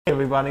Hey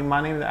everybody,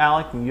 my name is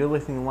Alec and you're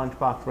listening to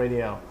Lunchbox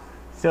Radio.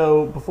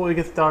 So before we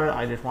get started,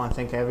 I just want to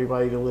thank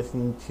everybody to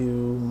listen to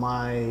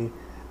my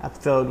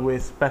episode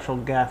with special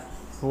guests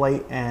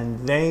Slate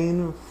and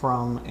Zane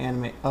from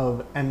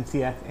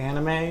MCS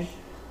Anime.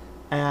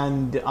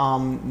 And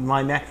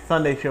my next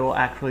Sunday show will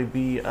actually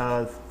be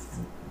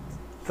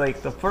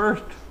like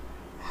the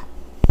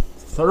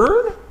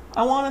third,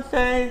 I want to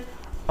say,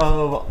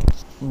 of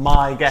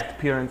my guest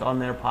appearance on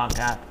their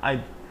podcast.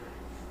 I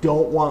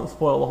don't want to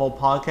spoil the whole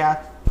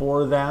podcast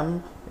for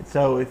them,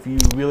 so if you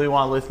really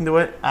want to listen to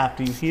it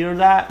after you hear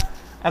that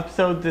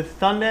episode this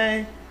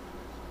Sunday,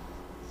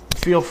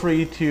 feel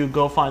free to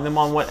go find them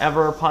on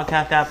whatever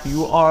podcast app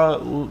you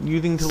are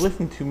using to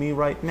listen to me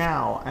right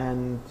now.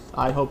 And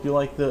I hope you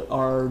like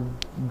our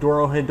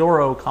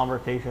Dorohedoro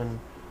conversation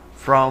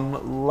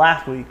from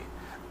last week.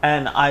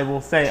 And I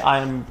will say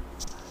I'm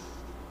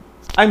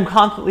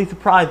constantly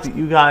surprised that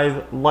you guys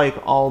like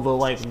all the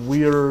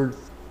weird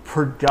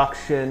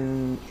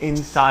production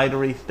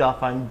insidery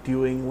stuff I'm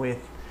doing with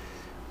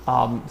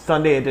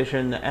Sunday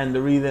Edition. And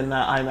the reason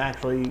that I'm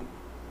actually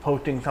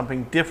posting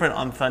something different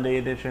on Sunday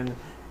Edition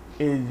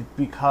is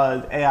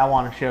because A, I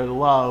want to share the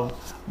love,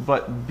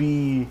 but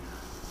B,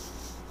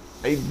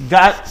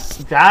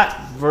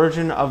 that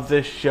version of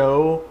this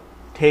show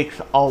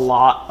takes a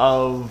lot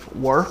of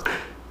work,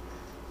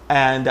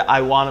 and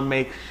I want to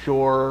make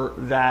sure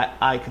that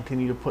I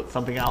continue to put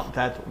something out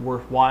that's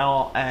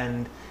worthwhile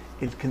and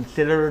is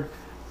considered.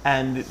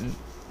 And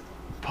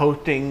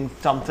posting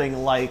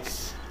something like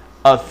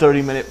a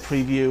 30-minute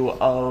preview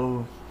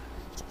of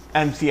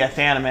MCS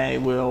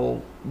Anime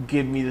will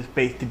give me the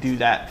space to do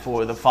that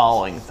for the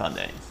following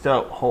Sunday.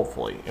 So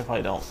hopefully, if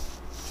I don't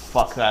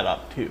fuck that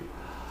up too.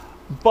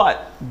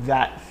 But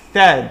that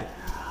said,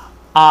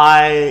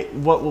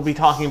 what we'll be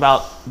talking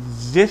about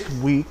this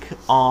week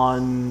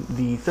on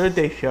the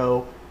Thursday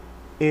show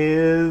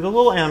is a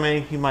little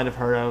anime you might have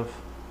heard of.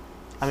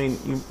 I mean,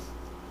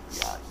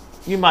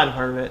 you might have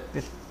heard of it.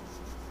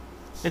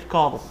 It's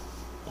called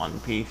One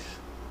Piece.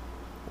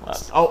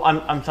 Oh,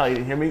 I'm sorry, you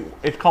didn't hear me?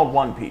 It's called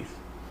One Piece.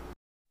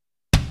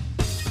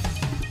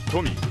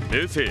 富、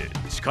名声、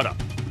力、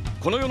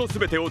この世の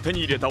全てを手に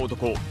入れた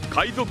男、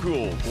海賊王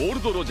ゴー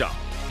ルド・ロジャー。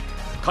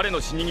彼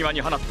の死に際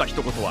に放った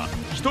一言は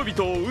人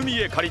々を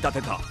海へ駆り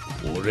立てた。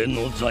俺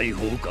の財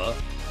宝か？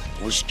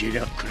欲しけり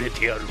ゃくれ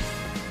てやる。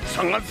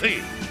探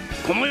せ。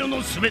この世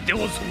の全て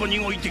をそこ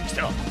に置いてき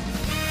た。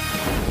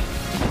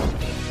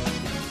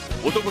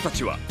男た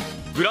ちは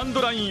グラン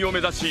ドラインを目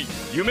指し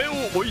夢を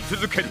追い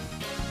続ける。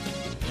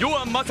世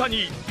はまさ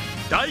に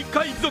大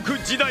海賊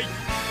時代。あ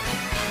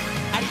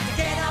りつ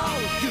けの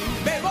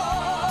夢を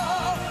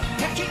か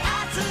き集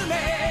め、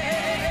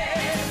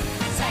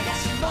探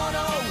し物を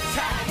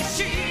探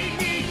し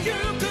に行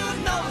く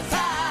のさ。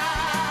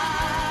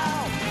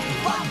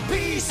ワンピ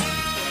ース。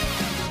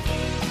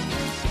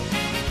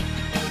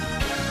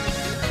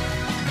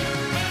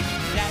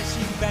羅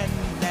針盤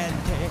なん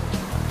て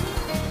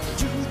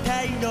渋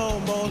滞の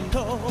も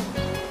と、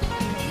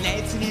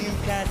熱に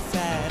浮かさ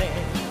れ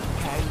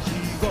漢字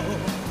を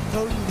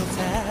取るのさ。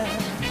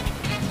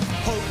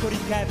誇り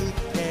かぶっ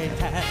て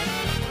た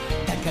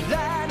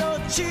宝の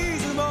地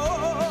図も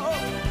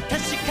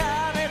確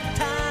かめ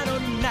たの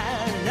な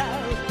ら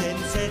伝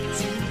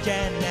説じゃ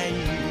ない。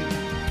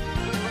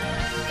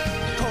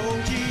個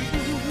人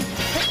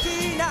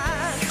的な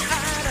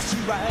話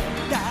は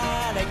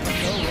誰かの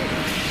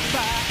バ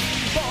イ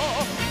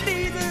ブ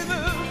リズム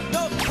の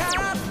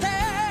勝手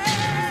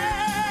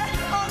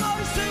思い過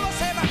ごせ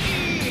ばいい。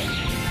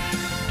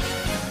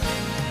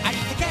ありっ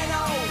たけの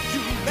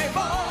夢を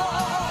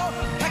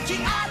かき集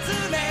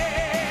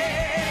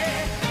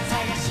め、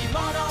探し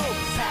物を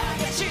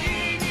探し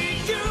に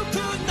行く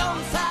の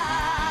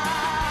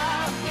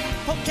さ。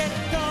ポケッ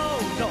ト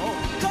の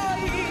恋、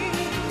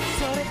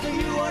それと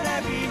You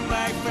wanna be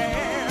my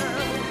friend。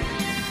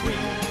 We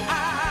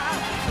are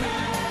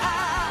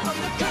on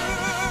the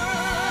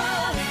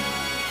curve。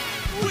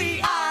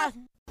 We are。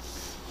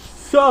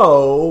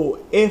 So,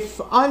 if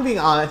I'm being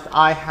honest,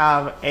 I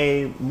have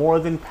a more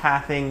than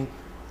passing,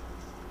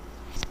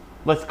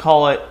 let's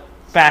call it,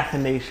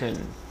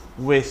 fascination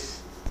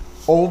with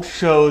old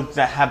shows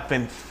that have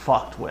been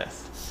fucked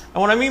with.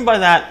 And what I mean by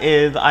that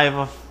is I have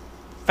a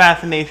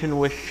fascination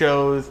with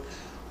shows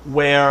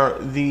where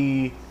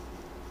the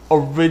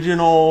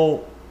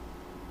original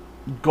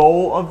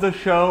goal of the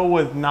show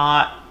was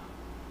not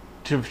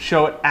to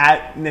show it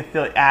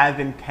necessarily as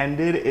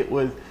intended. It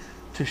was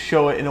to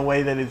show it in a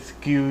way that is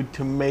skewed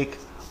to make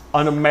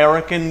an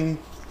American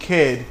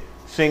kid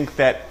think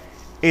that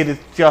it is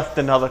just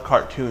another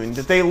cartoon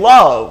that they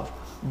love,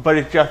 but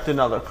it's just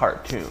another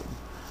cartoon.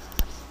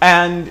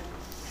 And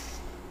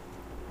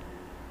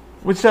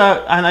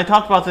I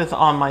talked about this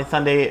on my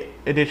Sunday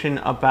edition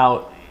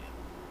about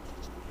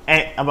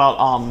edited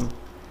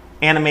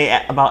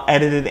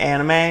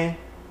anime,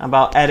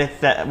 about edits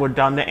that were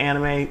done to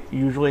anime,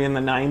 usually in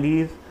the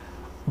 90s.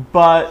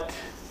 But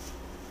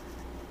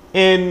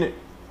in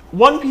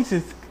most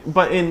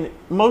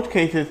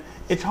cases,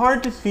 it's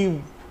hard to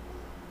see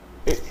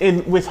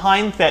with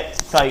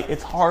hindsight,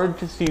 it's hard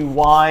to see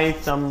why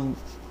some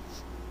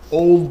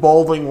old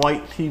balding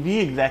white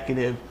TV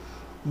executive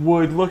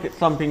would look at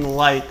something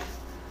like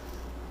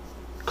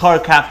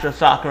Cardcaptor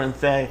Sakura and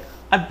say,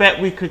 I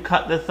bet we could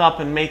cut this up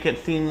and make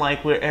it seem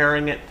like we're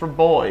airing it for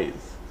boys.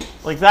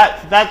 Like,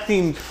 that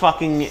seems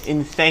fucking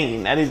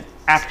insane. That is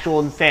actual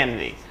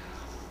insanity.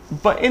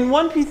 But in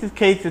One Piece's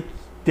case, it's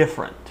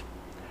different.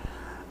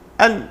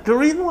 And the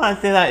reason why I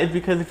say that is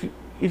because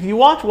if you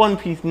watch One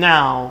Piece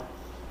now,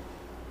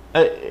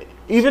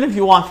 even if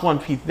you watch One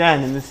Piece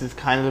then, and this is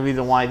kind of the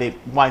reason why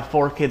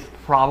 4Kids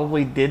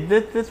probably did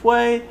this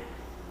way,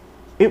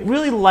 it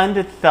really lends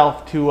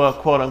itself to a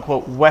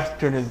quote-unquote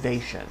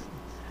westernization.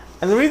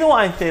 And the reason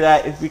why I say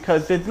that is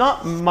because there's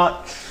not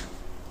much...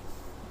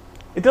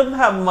 It doesn't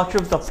have much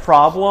of the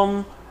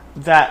problem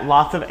that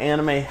lots of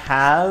anime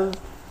has,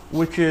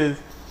 which is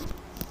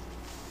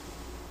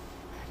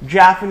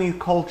Japanese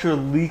culture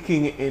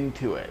leaking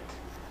into it.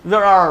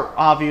 There are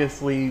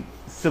obviously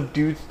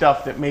subdued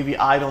stuff that maybe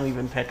I don't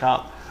even pick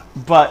up,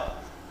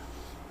 but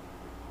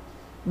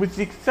with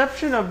the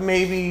exception of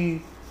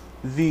maybe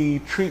the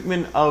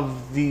treatment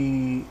of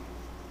the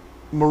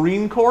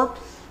Marine Corps,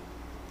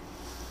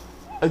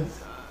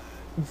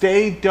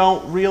 they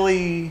don't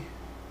really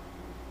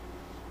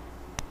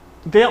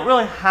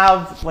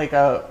have like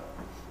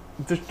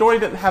the story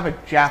doesn't have a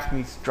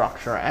Japanese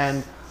structure.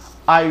 And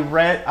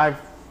I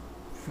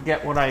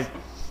forget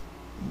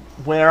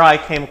where I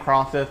came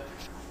across this,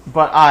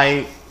 but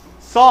I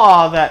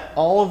saw that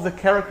all of the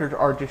characters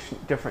are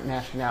different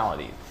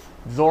nationalities.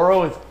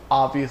 Zoro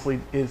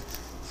is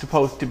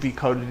supposed to be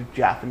coded as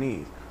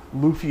Japanese.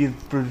 Luffy is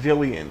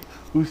Brazilian.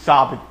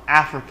 Usopp is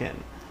African.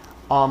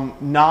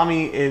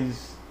 Nami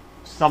is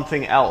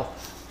something else.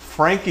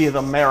 Frankie is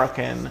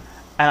American.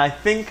 And I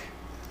think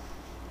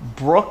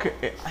Brook,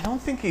 I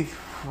don't think he's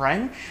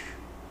French.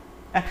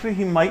 Actually,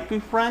 he might be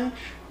French.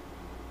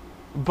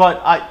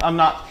 But I'm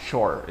not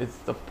sure, is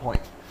the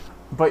point.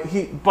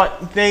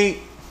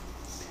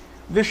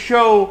 The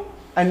show,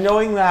 and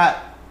knowing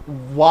that,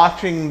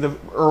 watching the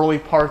early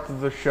parts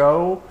of the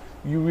show,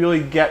 you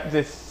really get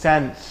this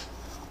sense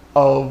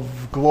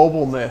of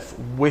globalness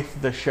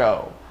with the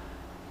show.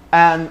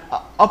 And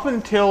up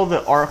until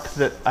the arc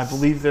that I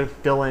believe they're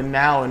still in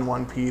now in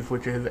One Piece,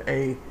 which is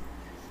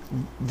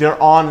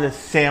they're on this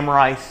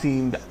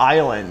samurai-themed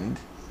island,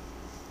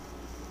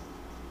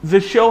 the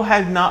show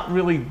has not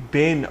really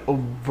been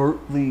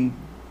overtly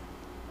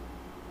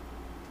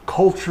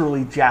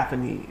culturally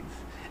Japanese.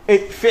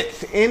 It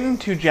fits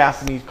into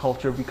Japanese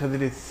culture because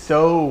it is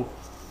so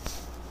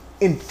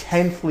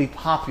intensely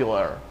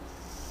popular,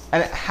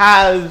 and it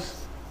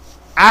has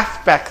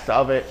aspects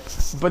of it,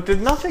 but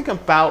there's nothing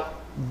about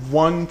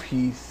One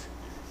Piece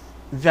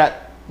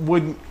that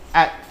would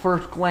at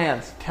first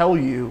glance tell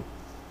you,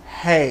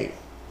 hey,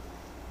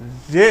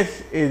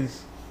 this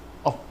is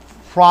a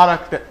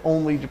product that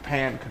only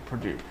Japan could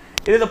produce.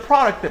 It is a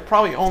product that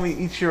probably only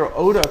Ichiro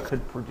Oda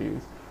could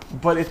produce,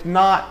 but it's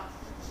not,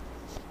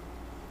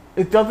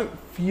 it doesn't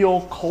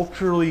feel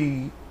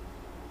culturally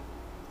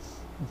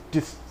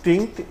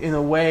distinct in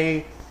a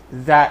way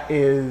that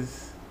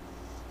is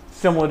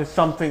similar to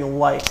something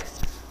like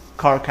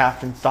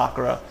Cardcaptor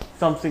Sakura,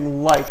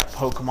 something like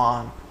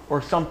Pokemon,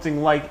 or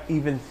something like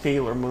even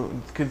Sailor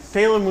Moon. Because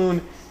Sailor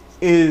Moon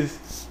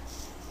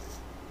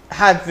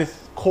has this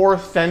core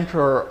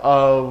center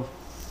of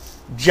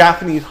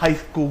Japanese high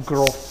school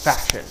girl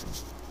fashion.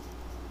 If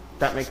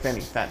that makes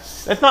any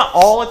sense. That's not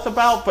all it's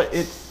about, but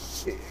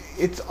it's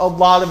a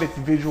lot of its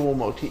visual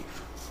motif.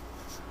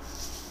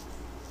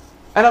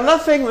 And I'm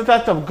not saying that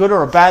that's a good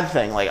or a bad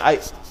thing.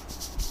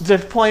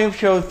 There's plenty of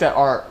shows that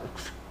are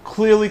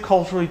clearly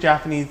culturally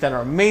Japanese that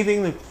are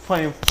amazing. There's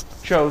plenty of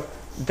shows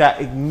that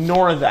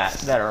ignore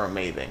that are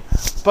amazing.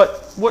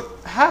 But what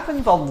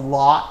happens a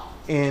lot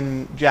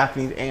in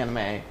Japanese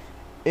anime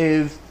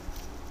is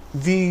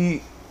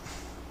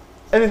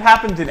and it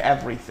happens in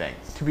everything,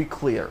 to be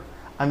clear.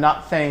 I'm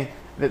not saying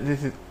that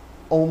this is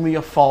only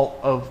a fault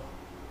of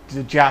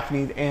the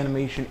Japanese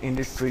animation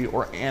industry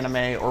or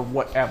anime or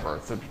whatever,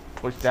 so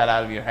push that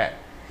out of your head.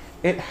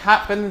 It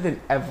happens in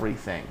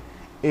everything,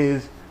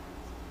 is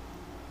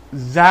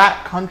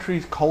that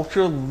country's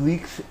culture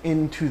leaks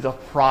into the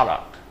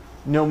product,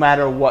 no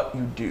matter what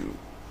you do.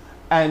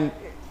 And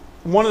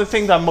one of the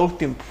things I'm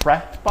most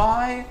impressed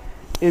by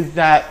is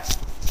that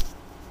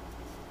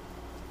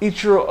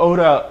Ichiro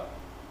Oda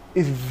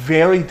is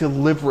very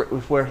deliberate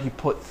with where he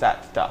puts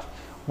that stuff.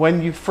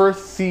 When you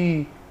first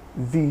see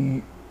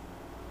the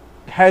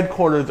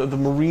headquarters of the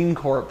Marine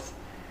Corps,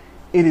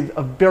 it is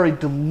a very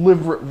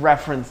deliberate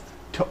reference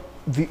to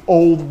the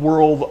old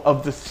world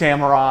of the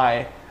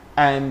samurai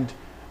and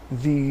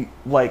the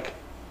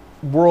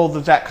world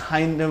that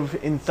kind of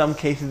in some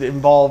cases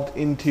involved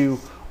into,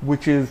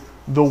 which is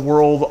the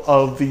world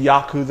of the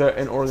Yakuza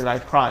and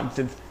organized crime.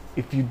 Since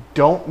if you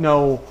don't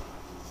know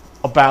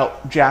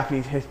about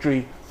Japanese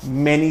history,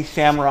 many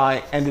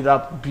samurai ended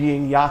up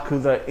being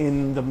Yakuza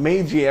in the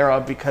Meiji era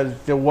because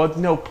there was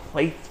no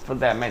place for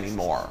them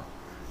anymore.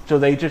 So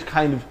they just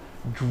kind of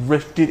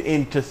drifted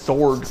into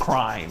sword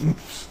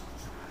crimes.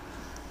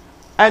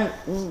 And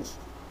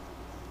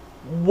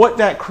what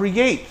that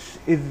creates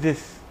is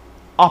this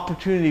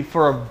opportunity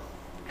for a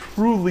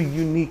truly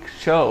unique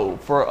show,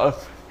 for a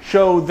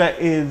show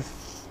that is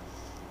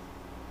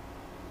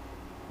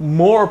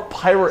more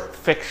pirate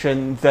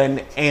fiction than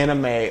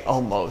anime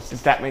almost,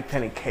 if that makes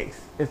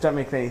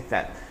any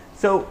sense.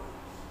 So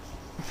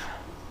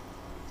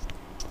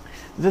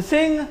the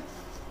thing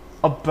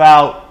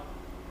about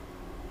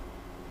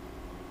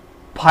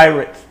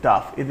pirate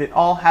stuff is it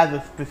all has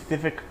a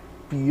specific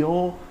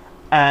feel,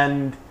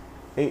 and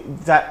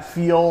that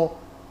feel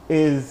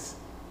is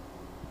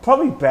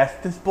probably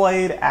best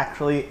displayed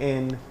actually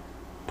in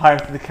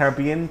Pirates of the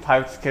Caribbean.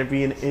 Pirates of the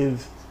Caribbean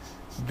is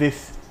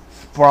this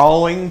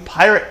sprawling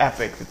pirate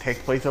epic that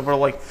takes place over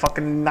like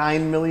fucking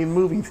 9 million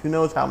movies. Who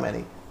knows how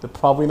many? They're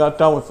probably not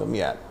done with them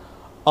yet.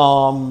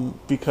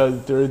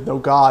 Because there is no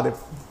God, if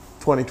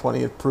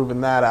 2020 has proven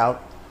that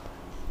out.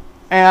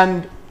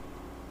 And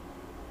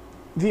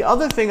the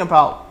other thing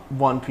about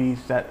One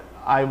Piece that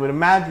I would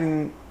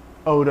imagine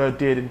Oda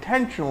did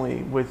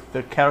intentionally with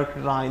the character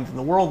designs and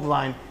the world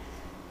design,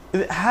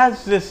 it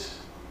has this,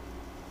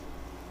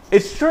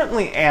 it's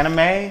certainly anime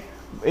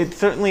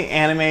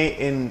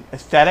in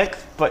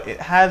aesthetics, but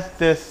it has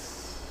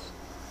this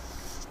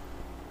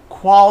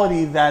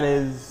quality that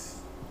is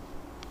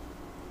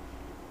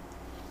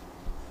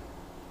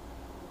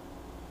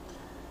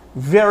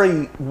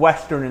very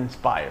Western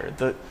inspired.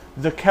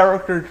 The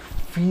characters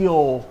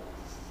feel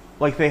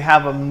like they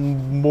have a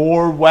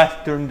more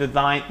Western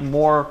design,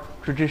 more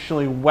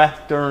traditionally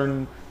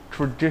Western,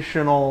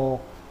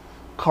 traditional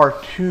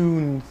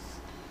cartoons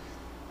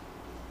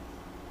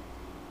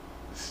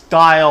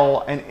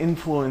style and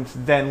influence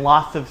than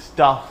lots of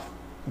stuff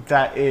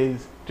that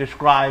is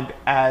described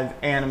as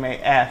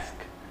anime-esque,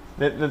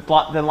 than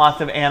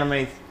lots of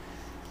animes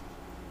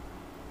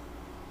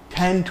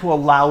tend to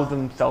allow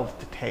themselves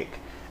to take.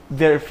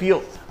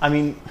 I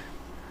mean,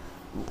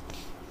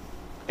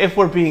 if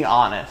we're being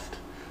honest,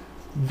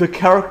 the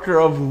character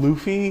of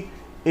Luffy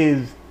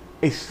is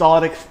a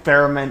solid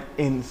experiment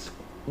in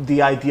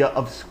the idea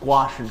of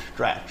squash and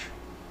stretch.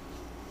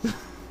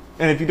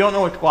 And if you don't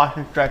know what squash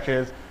and stretch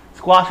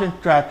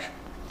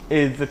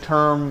is the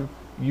term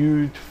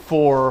used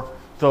for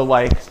the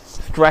like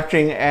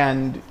stretching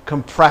and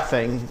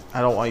compressing,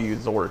 I don't want to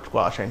use the word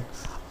squashing,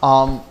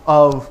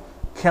 of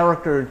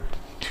characters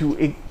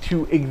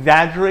to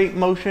exaggerate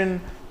motion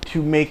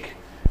to make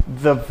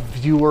the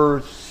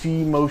viewer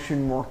see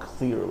motion more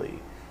clearly.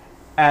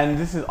 And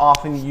this is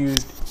often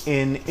used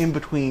in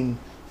between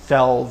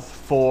cells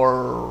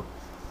for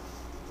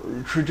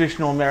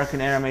traditional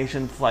American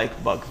animations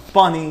like Bugs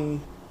Bunny,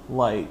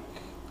 like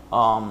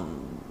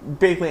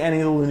basically any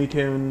of the Looney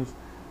Tunes,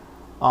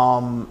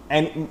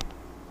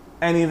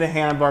 any of the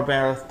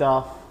Hanna-Barbera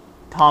stuff,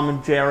 Tom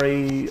and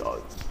Jerry,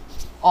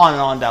 on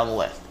and on down the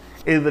list.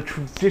 It is a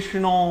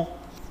traditional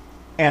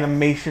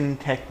animation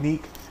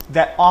technique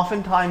that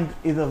oftentimes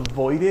is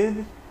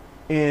avoided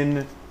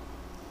in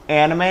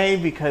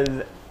anime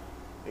because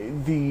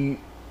the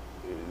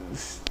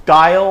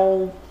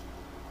style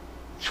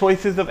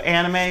choices of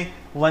anime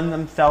lend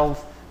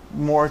themselves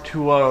more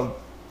to a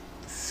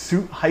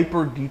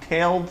hyper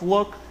detailed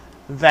look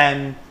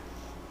than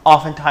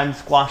oftentimes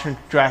squash and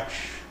stretch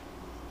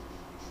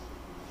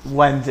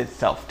lends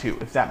itself to,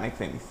 if that makes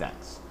any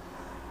sense.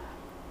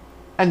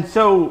 And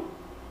so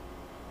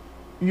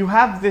you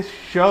have this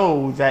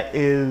show that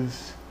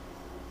is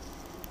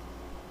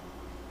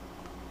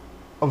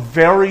a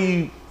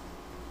very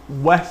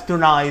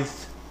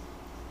westernized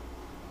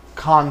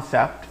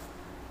concept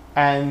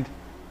and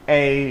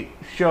a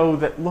show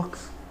that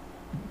looks,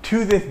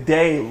 to this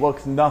day,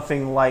 looks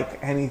nothing like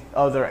any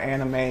other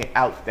anime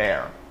out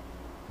there,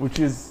 which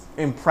is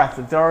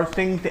impressive. There are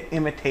things that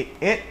imitate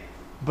it,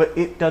 but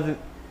it doesn't.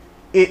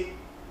 It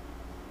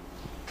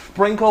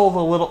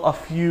sprinkles a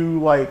few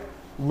like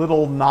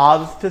little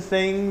nods to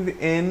things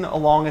in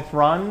along its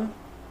run,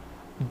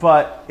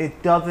 but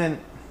it doesn't.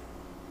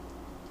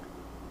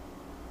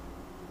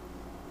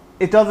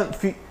 It doesn't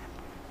feel.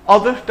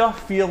 Other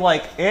stuff feel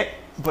like it,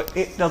 but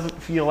it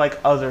doesn't feel like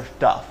other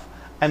stuff.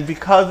 And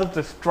because of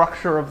the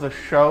structure of the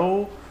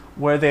show,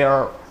 where they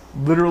are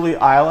literally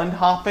island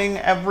hopping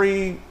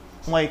every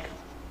like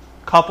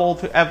couple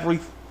to every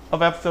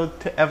of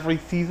episodes to every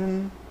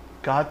season,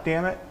 god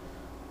damn it,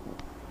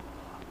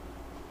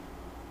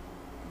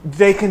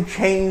 they can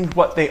change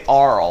what they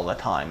are all the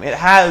time. It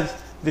has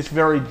this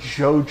very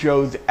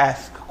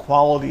JoJo's-esque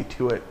quality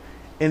to it,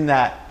 in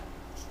that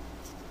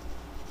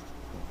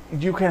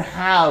you can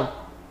have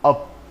a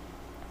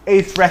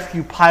Ace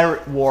Rescue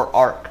Pirate War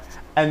arc,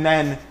 and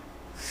then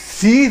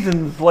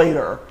seasons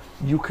later,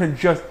 you can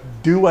just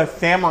do a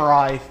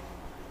samurai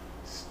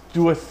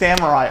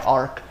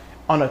arc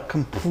on a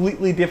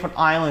completely different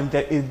island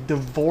that is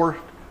divorced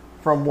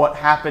from what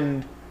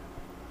happened,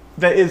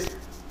 that is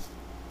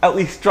at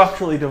least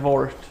structurally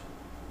divorced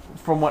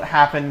from what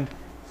happened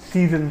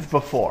seasons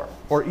before,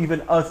 or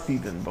even a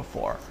season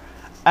before.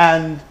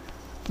 And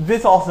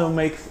this also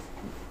makes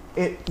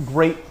it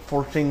great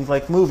for things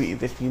like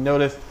movies. If you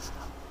notice,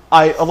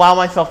 I allow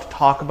myself to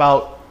talk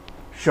about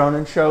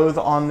shonen shows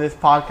on this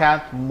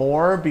podcast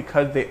more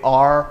because they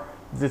are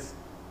this,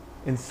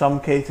 in some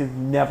cases,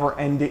 never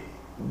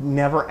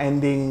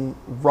ending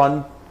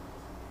run,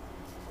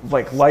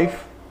 like,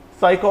 life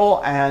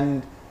cycle,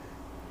 and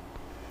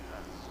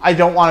I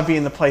don't want to be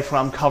in the place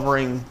where I'm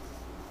covering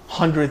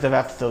hundreds of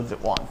episodes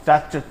at once.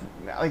 That's just,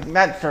 like,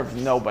 that serves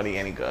nobody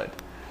any good.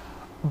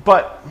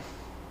 But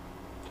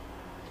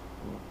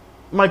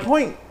my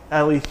point,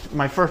 at least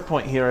my first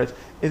point here,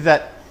 is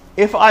that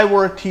if I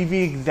were a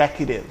TV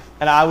executive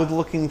and I was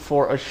looking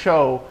for a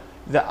show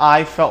that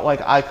I felt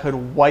like I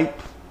could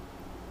wipe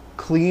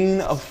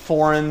clean of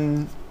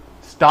foreign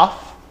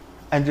stuff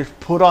and just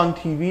put on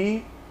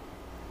TV,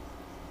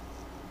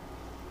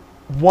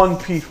 One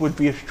Piece would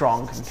be a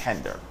strong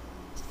contender.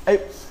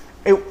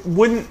 It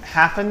wouldn't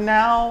happen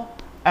now,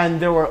 and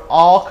there were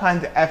all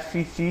kinds of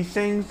FCC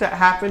things that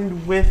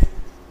happened with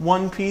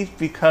One Piece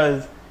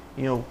because,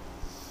 you know,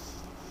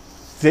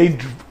 they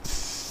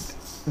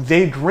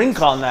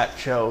drink on that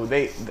show.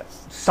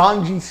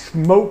 Sanji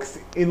smokes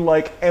in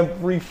like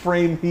every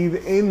frame he's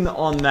in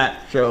on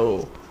that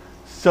show.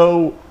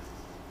 So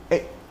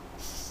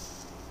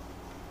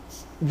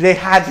they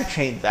had to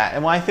change that.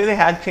 And when I say they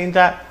had to change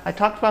that, I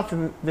talked about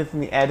this in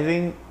the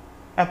editing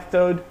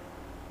episode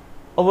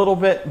a little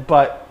bit,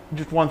 but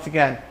just once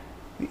again,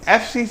 the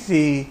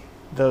FCC,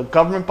 the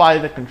government body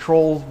that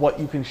controls what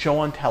you can show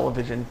on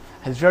television,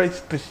 has very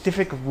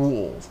specific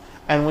rules.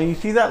 And when you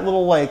see that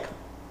little like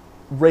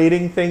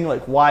rating thing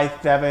like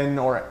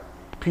Y7 or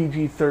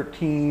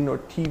PG-13 or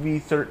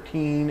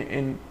TV-13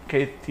 in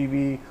case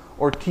TV,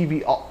 or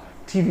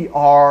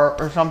TVR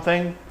or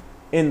something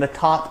in the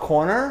top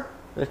corner,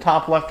 the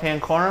top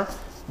left-hand corner,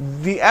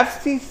 the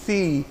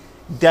FCC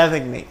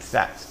designates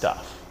that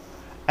stuff.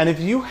 And if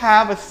you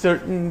have a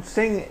certain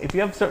thing, if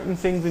you have certain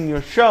things in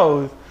your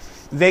shows,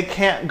 they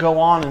can't go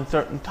on in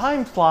certain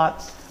time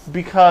slots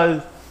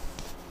because,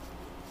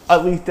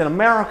 at least in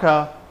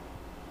America,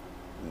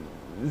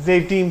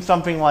 they've deemed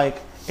something like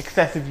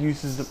excessive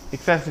use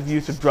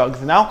of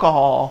drugs and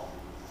alcohol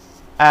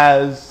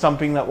as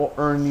something that will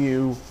earn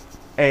you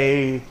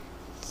a,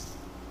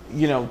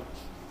 you know,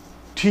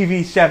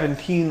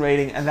 TV-17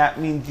 rating, and that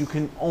means you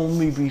can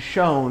only be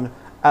shown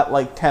at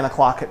like 10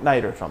 o'clock at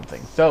night or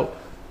something. So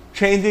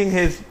changing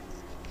his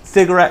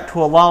cigarette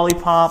to a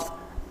lollipop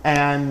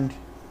and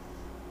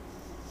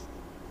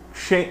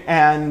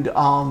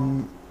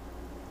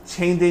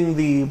changing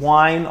the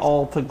wine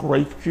all to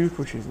grape juice,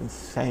 which is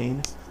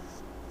insane,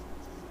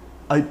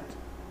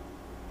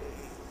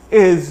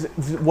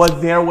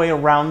 was their way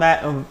around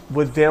that, and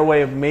was their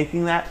way of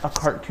making that a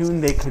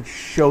cartoon they could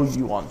show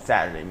you on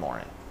Saturday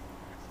morning.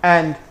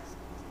 And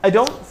I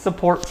don't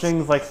support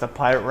things like the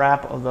pirate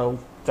rap, although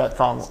that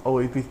song will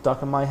always be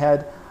stuck in my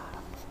head.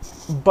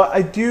 But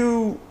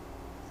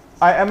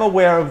I am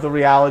aware of the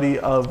reality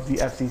of the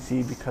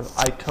FCC because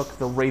I took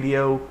the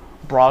radio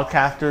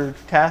broadcaster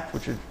test,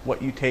 which is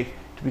what you take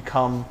to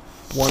become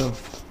one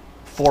of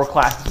 4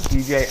 classes of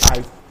DJ.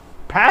 I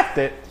passed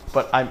it,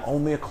 but I'm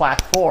only a class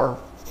 4.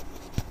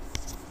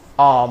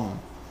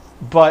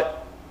 But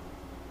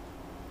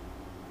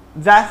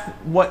that's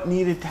what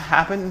needed to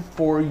happen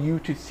for you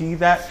to see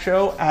that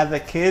show as a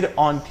kid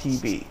on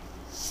TV.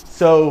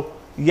 So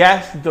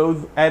yes,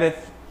 those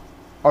edits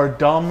are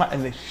dumb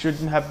and they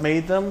shouldn't have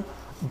made them,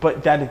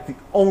 but that is the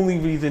only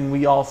reason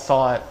we all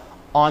saw it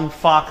on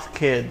Fox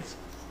Kids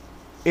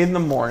in the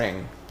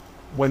morning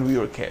when we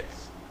were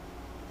kids.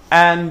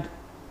 And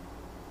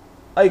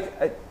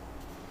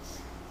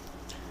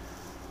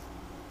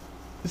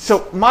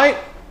so my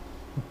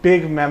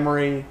big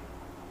memory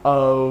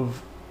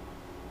of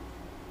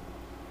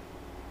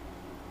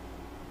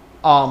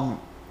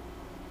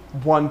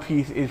One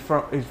Piece is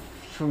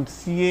from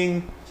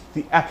seeing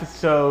the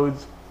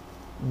episodes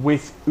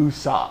with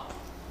Usopp.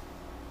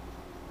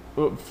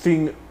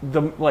 Seeing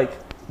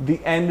the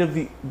end of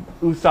the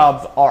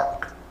Usopp's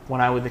arc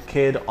when I was a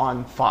kid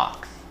on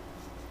Fox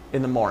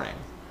in the morning.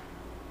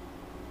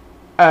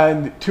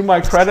 And to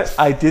my credit,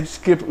 I did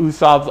skip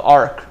Usopp's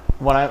arc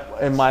when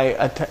in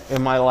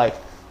my like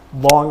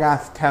long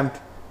ass attempt.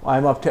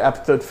 I'm up to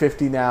episode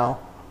 50 now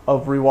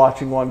of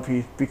rewatching One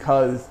Piece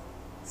because,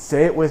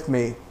 say it with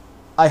me,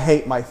 I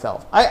hate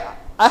myself. I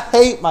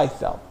hate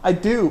myself. I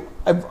do.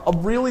 I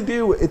really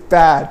do. It's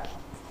bad.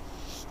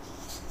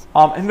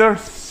 And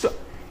there's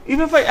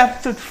even by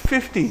episode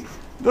 50,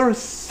 there are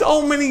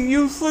so many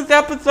useless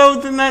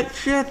episodes in that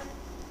shit.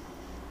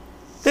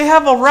 They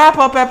have a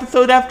wrap-up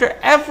episode after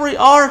every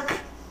arc.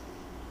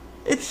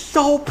 It's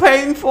so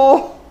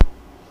painful.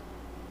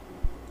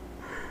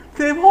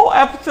 They have whole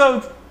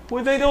episodes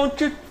where they don't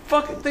just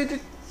they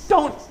just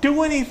don't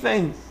do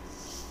anything.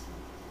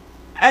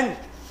 And,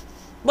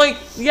 like,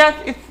 yes,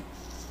 it's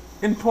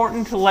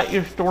important to let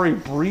your story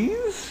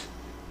breathe,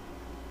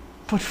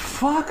 but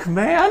fuck,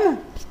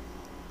 man.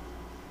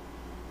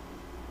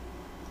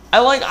 I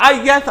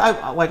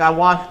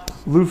watched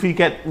Luffy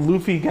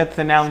gets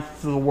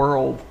announced to the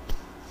world,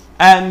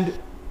 and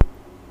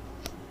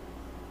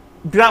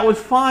that was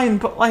fine,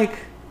 but like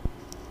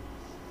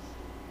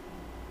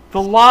the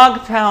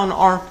Logtown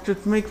arc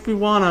just makes me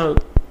want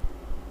to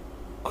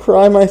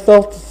cry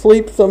myself to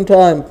sleep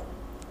sometime.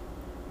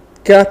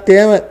 God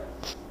damn it.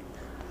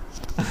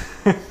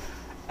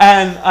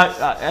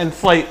 And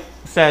Slate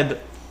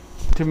said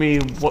to me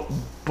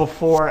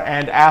before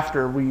and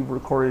after we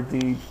recorded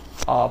the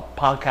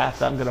podcast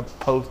that I'm going to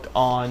post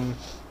on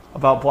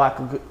about Black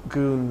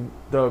Lagoon,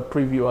 the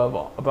preview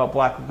of about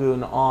Black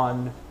Lagoon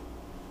on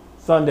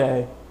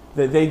Sunday,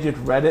 that they just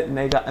read it and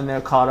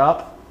they're caught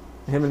up.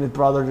 Him and his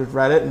brother just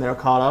read it and they're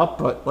caught up.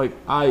 But like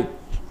I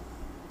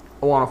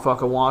want to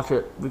fucking watch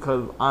it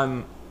because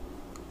I'm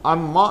a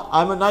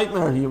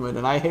nightmare human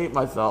and I hate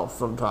myself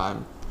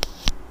sometimes.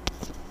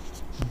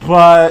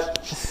 But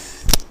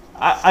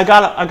I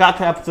got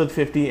to episode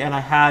 50 and I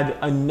had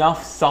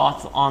enough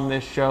thoughts on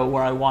this show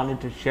where I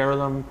wanted to share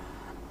them.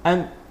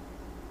 And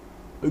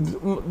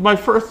my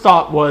first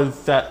thought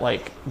was that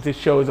like this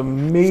show is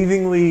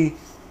amazingly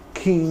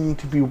keen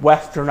to be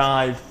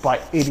westernized by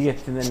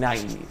idiots in the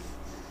 90s.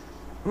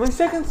 My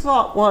second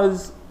thought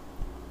was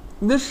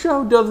this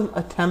show doesn't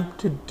attempt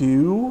to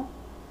do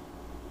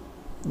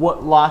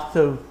what lots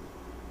of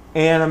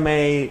anime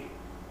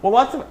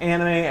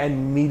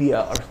and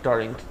media are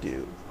starting to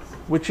do,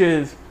 which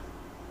is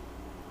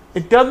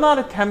it does not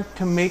attempt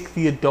to make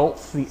the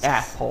adults the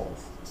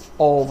assholes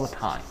all the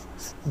time.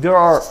 There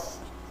are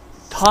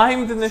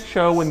times in this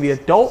show when the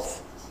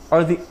adults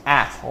are the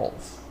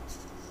assholes.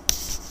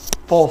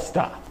 Full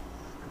stop.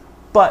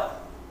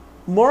 But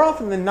more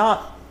often than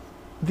not,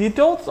 the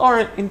adults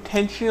aren't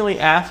intentionally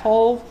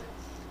assholes.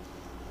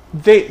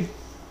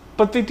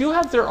 But they do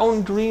have their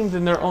own dreams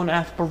and their own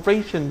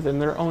aspirations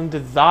and their own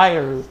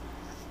desires.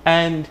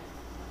 And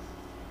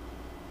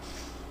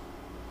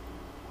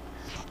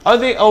are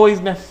they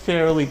always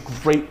necessarily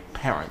great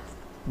parents?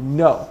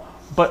 No.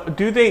 But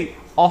do they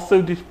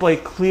also display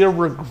clear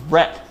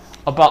regret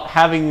about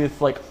having this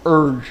like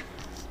urge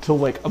to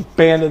like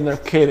abandon their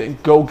kid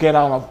and go get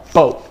on a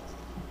boat?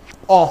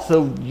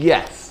 Also,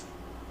 yes.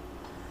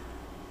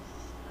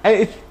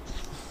 And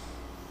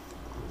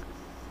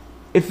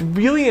it's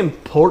really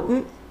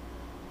important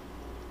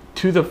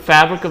to the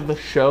fabric of the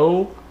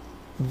show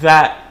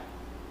that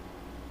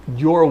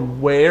you're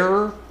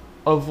aware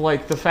of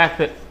like the fact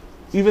that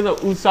even though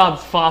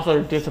Usopp's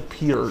father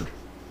disappeared,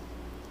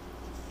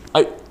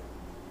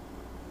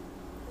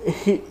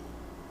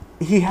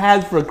 he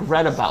has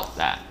regret about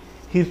that.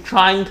 He's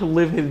trying to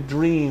live his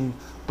dream,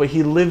 but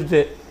he lives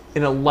it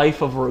in a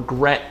life of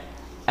regret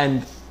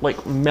and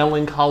like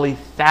melancholy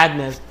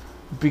sadness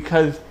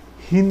because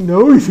he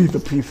knows he's a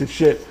piece of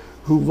shit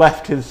who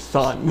left his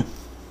son.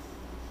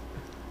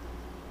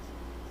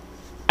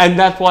 And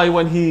that's why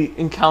when he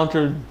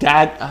encountered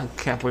I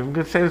can't believe I'm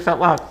going to say this out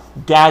loud,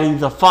 Daddy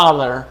the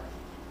father,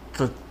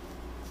 the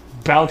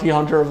bounty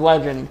hunter of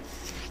legend,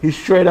 he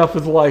straight up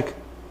is like,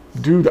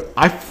 dude,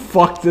 I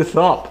fucked this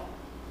up.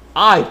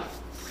 I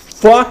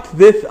fucked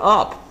this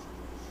up.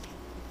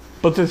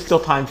 But there's still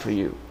time for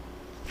you.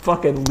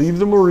 Fucking leave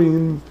the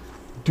Marines,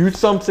 do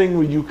something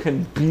where you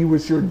can be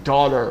with your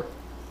daughter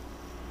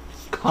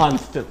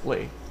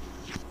constantly.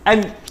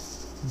 And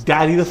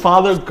Daddy the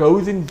father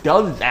goes and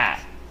does that.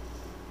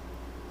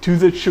 To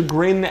the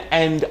chagrin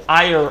and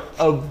ire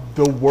of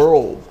the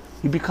world.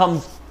 He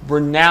becomes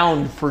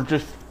renowned for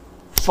just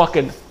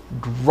fucking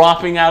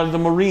dropping out of the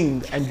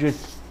Marines and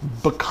just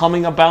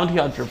becoming a bounty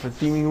hunter for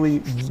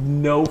seemingly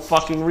no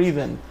fucking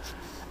reason.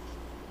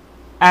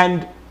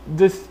 And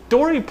the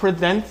story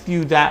presents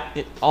you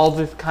that all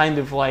this kind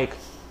of like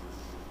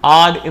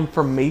odd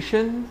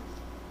information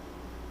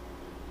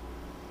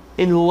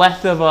in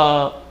less of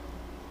a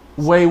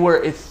way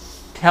where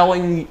it's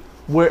telling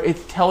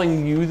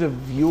you the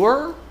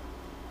viewer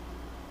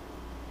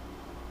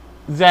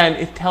than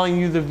it's telling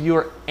you the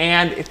viewer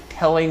and it's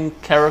telling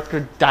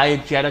character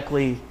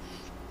diegetically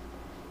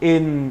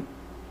in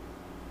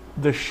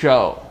the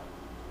show.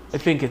 I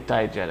think it's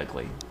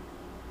diegetically.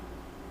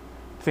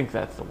 I think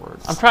that's the word.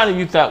 I'm trying to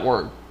use that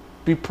word.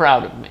 Be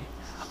proud of me.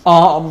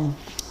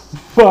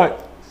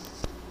 But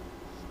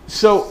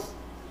so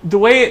the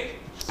way it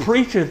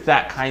preaches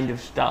that kind of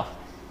stuff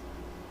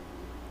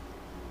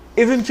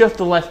isn't just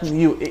a lesson to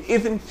you. It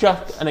isn't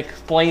just an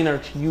explainer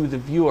to you, the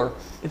viewer.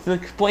 It's an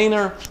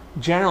explainer,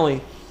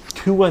 generally,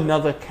 to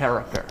another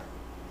character.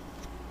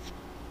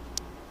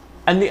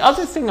 And the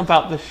other thing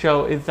about this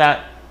show is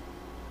that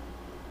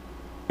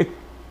it's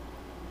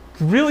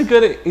really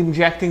good at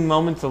injecting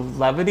moments of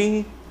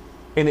levity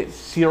in its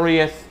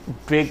serious,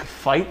 big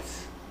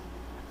fights,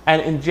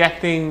 and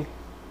injecting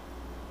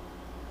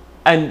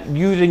and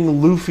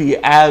using Luffy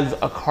as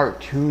a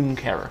cartoon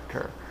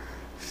character.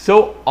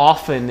 So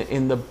often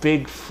in the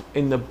big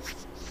shonen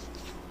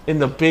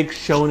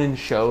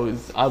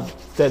shows, I've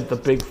said the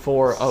big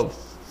four of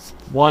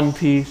One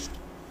Piece,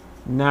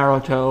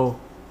 Naruto,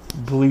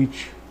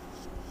 Bleach,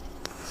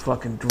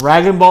 fucking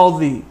Dragon Ball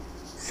Z.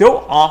 So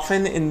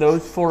often in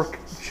those four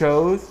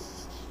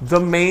shows, the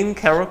main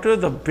character,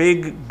 the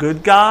big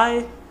good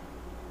guy,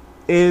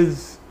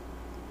 is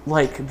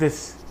like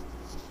this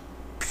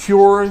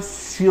pure,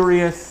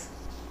 serious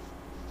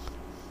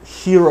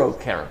hero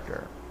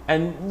character.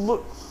 And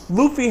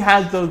Luffy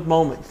has those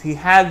moments. He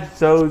has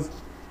those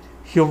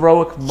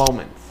heroic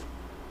moments.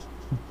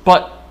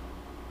 But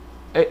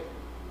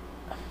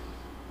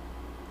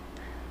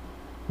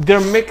they're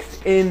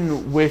mixed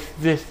in with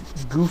this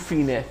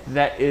goofiness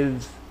that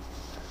is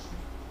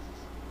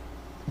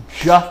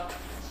just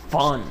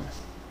fun.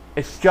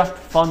 It's just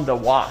fun to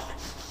watch.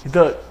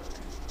 The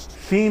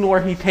scene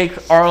where he takes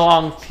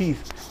Arlong's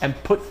teeth and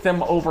puts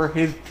them over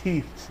his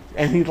teeth,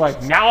 and he's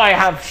like, now I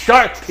have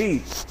shark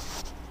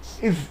teeth,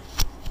 is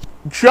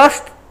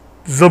just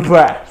the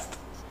best.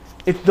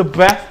 It's the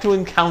best to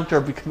encounter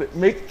because it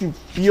makes you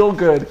feel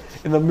good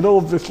in the middle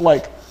of this,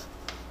 like,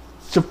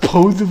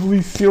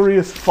 supposedly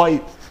serious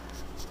fight.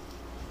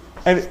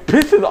 And it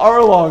pisses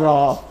Arlong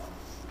off.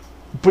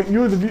 But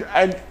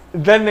and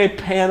then they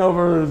pan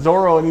over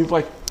Zoro and he's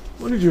like,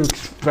 what did you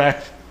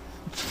expect?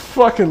 It's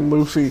fucking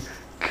Luffy.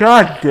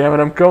 God damn it,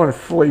 I'm going to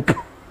sleep.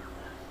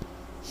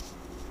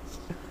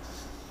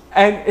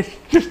 And it's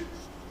just,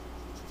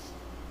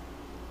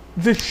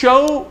 the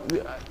show,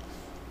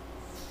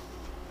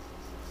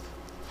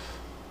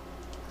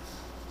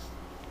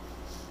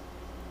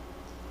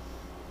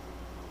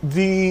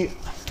 the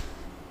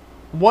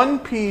One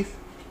Piece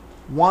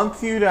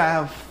wants you to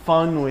have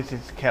fun with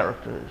its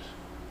characters,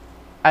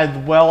 as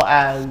well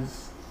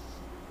as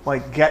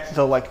like get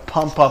the like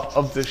pump up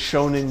of the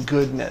shonen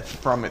goodness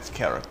from its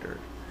characters.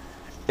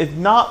 It's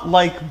not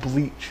like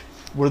Bleach,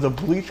 where the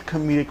Bleach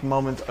comedic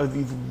moments are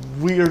these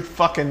weird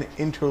fucking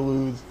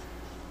interludes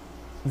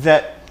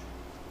that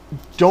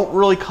don't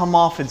really come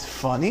off as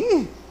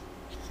funny.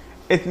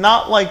 It's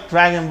not like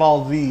Dragon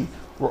Ball Z,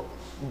 where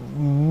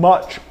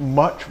much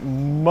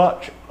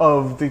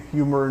of the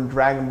humor in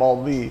Dragon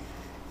Ball Z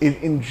is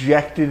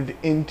injected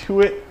into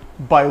it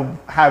by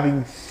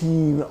having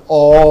seen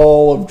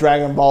all of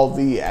Dragon Ball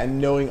Z and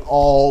knowing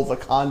all the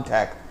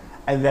context,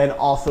 and then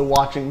also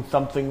watching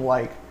something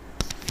like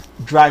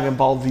Dragon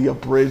Ball Z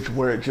Abridged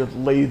where it just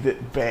lays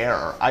it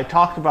bare. I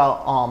talked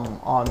about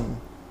on,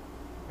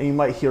 and you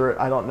might hear it,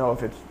 I don't know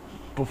if it's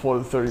before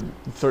the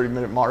 30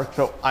 minute mark,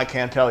 so I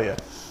can't tell you.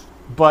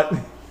 But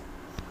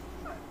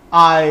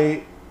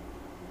I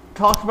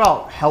talked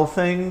about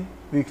Hellsing,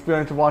 the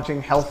experience of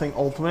watching Hellsing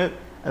Ultimate,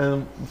 and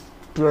then the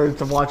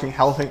experience of watching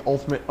Hellsing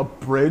Ultimate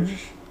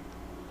Abridged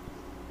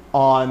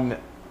on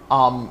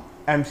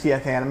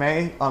MCS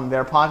Anime on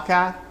their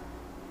podcast.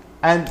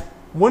 And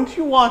once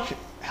you watch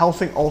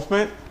Hellsing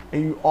Ultimate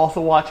and you also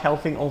watch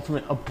Hellsing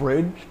Ultimate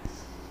Abridged,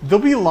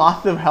 there'll be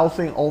lots of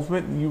Hellsing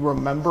Ultimate you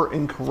remember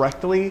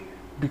incorrectly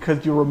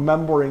because you're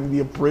remembering the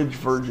abridged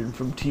version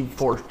from Team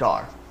 4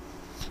 Star.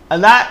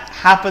 And that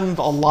happens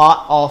a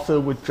lot also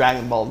with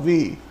Dragon Ball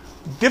Z.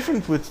 The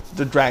difference with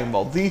the Dragon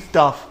Ball Z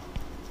stuff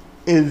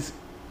is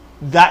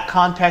that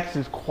context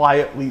is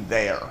quietly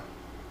there.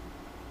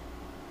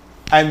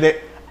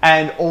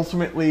 And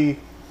ultimately,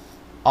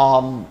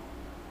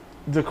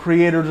 the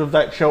creators of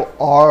that show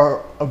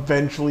are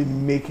eventually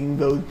making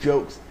those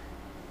jokes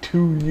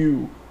to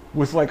you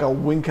with like a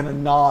wink and a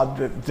nod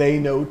that they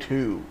know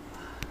too.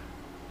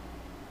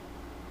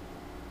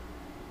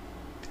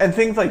 And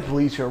things like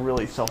Bleach are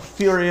really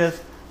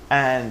self-serious,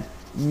 and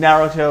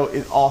Naruto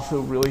is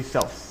also really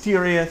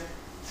self-serious.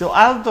 So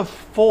out of the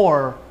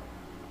four,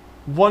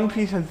 One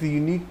Piece has the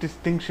unique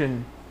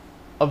distinction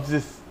of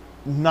this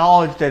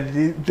knowledge that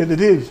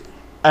it is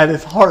at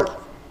its heart,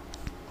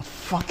 a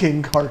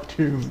fucking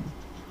cartoon.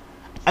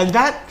 And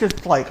that's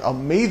just like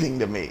amazing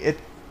to me.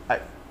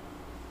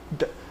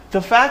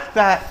 The fact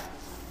that,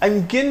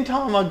 and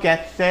Gintama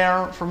gets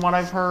there from what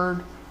I've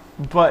heard,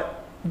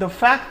 but the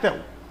fact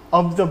that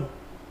of the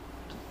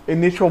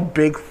initial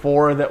big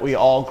four that we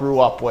all grew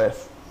up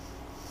with,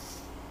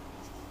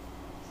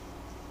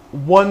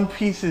 One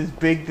Piece's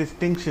big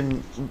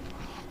distinction,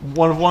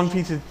 one of One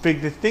Piece's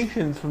big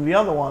distinctions from the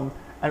other one,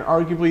 and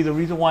arguably the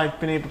reason why it's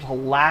been able to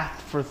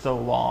last for so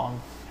long,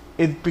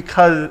 is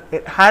because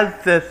it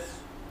has this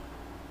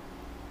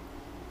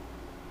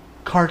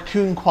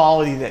cartoon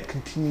quality that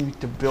continues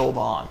to build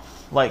on.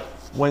 Like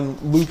when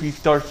Luffy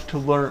starts to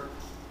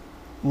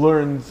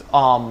learns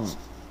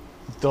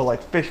the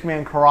like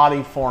Fishman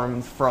karate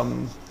forms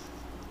from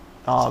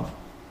I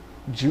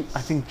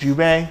think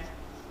Jubei.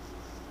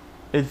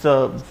 It's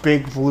a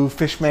big blue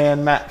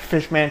Fishman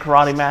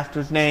karate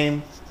master's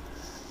name,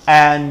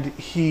 and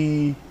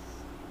he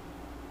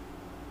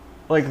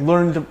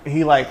learns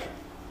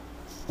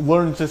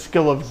the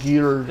skill of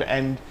gears,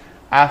 and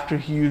after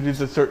he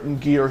uses a certain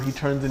gear, he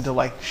turns into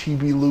like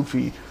Chibi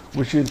Luffy,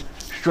 which is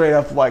straight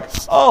up like,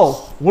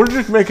 oh, we're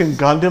just making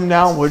Gundam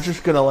now. We're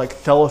just gonna like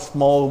sell a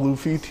small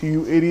Luffy to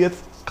you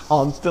idiots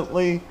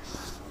constantly.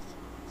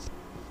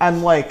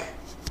 And like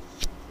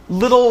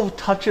little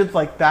touches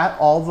like that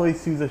all the way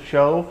through the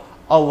show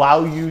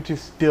allow you to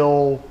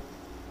still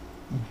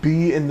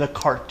be in the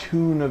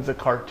cartoon of the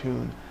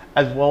cartoon,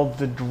 as well as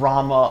the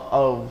drama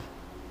of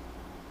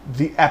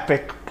the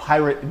epic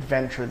pirate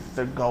adventures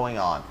that are going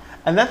on.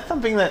 And that's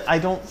something that I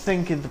don't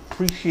think is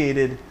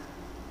appreciated,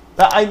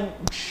 that I'm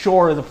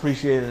sure is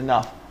appreciated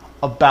enough.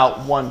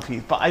 about One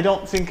Piece, but I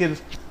don't think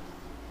it's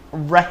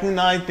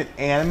recognized in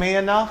anime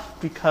enough,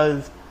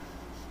 because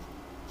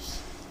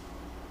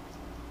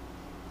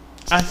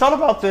I thought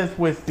about this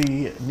with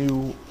the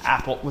new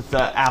Apple, with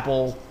the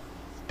Apple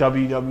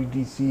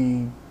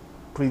WWDC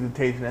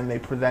presentation, and they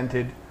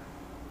presented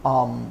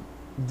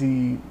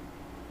the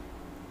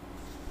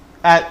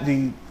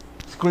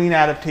screen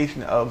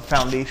adaptation of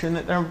Foundation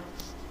that they're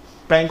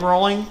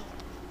bankrolling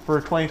for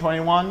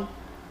 2021.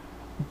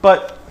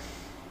 But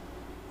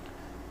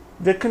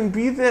there can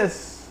be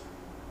this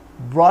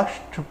rush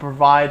to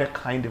provide a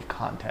kind of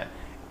content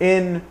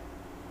in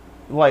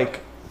like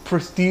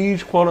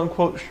prestige quote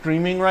unquote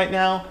streaming right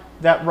now.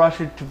 That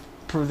rush is to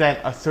present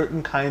a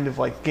certain kind of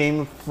like Game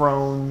of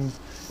Thrones,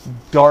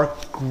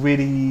 dark,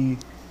 gritty,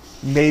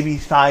 maybe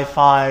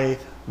sci-fi,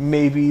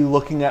 maybe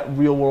looking at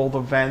real world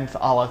events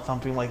a la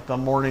something like The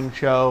Morning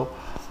Show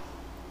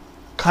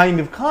kind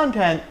of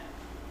content.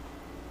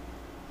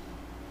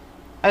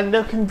 And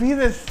there can be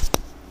this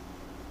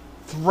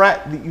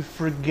threat that you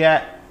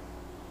forget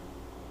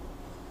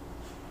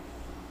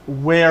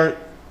that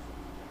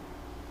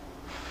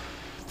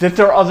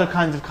there are other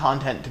kinds of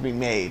content to be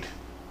made,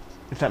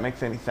 if that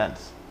makes any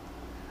sense.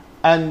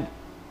 And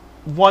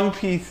One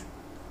Piece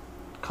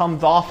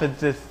comes off as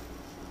this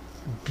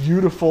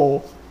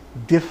beautiful,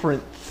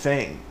 different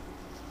thing.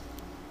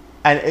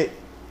 And it,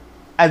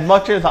 as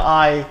much as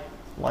I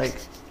like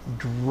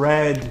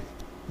dread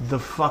the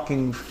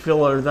fucking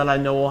filler that I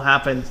know will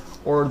happen,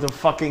 or the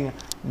fucking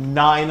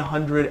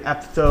 900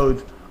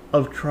 episodes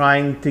of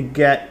trying to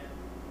get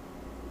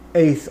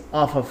Ace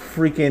off a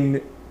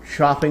freaking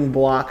chopping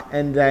block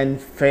and then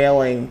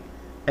failing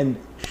and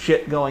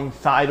shit going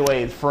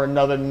sideways for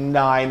another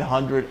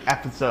 900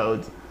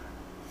 episodes.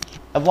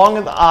 As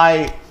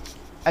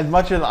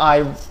much as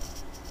I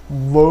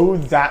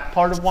loathe that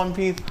part of One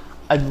Piece,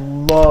 I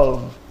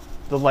love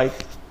the like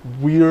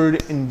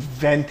weird,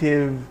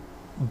 inventive,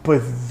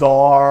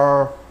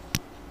 bizarre,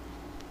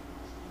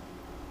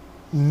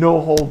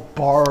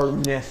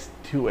 no-hold-barredness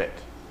to it.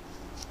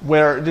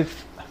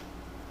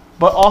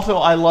 But also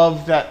I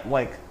love that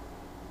like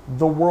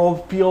the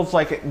world feels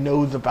like it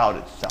knows about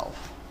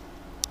itself.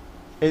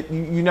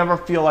 You never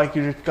feel like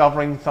you're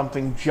discovering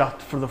something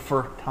just for the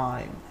first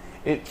time.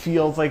 It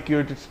feels like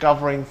you're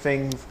discovering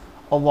things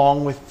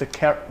along with the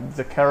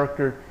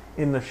character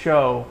in the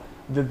show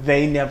that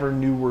they never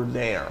knew were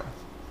there.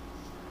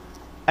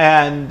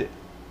 And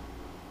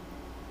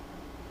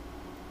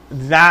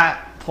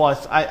that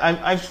plus,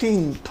 I've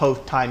seen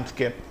post-time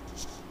skip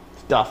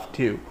stuff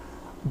too,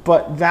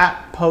 but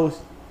that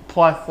post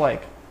plus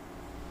like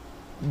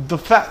the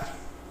fact,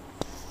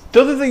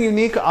 this is a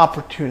unique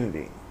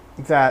opportunity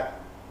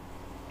that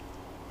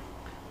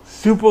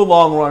super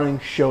long-running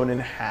shonen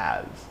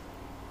has.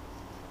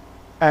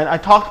 And I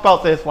talked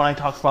about this when I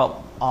talked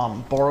about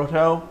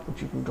Boruto,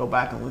 which you can go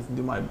back and listen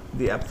to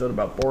the episode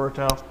about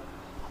Boruto.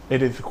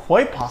 It is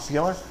quite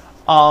popular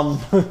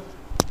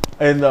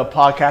in the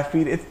podcast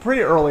feed. It's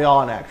pretty early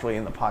on, actually,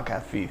 in the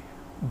podcast feed.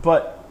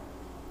 But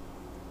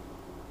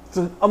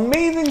the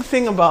amazing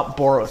thing about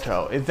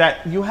Boruto is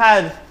that you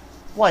had,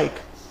 like,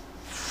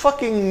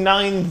 fucking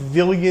 9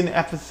 zillion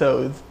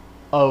episodes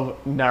of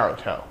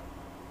Naruto.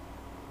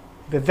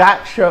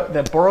 That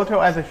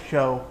Boruto as a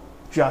show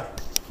just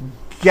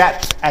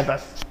gets as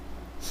a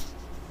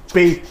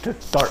base to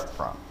start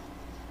from.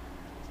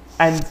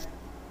 And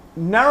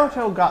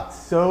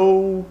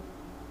Naruto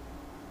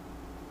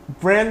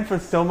ran for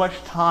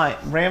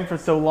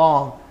so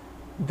long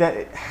that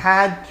it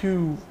had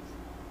to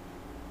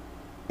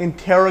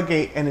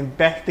interrogate and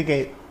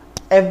investigate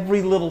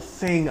every little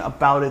thing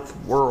about its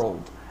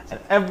world and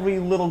every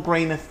little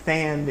grain of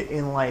sand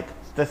in like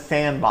the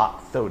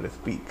sandbox, so to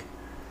speak.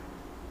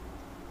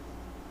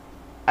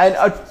 And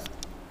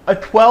a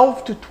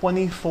 12 to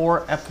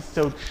 24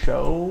 episode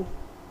show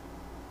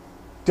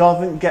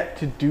doesn't get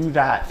to do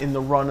that in the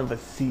run of a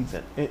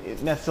season,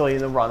 necessarily in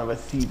the run of a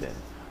season.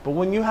 But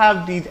when you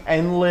have these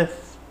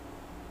endless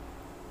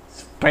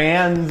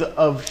spans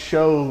of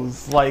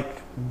shows like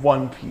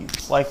One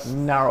Piece, like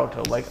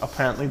Naruto, like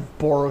apparently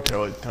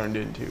Boruto has turned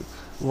into,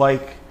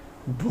 like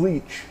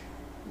Bleach,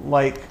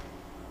 like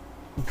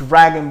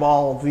Dragon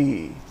Ball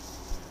Z,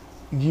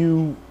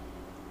 you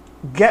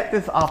get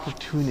this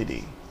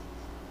opportunity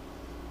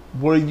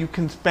where you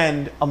can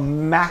spend a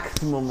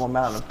maximum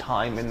amount of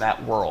time in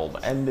that world,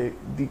 and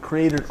the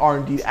creators are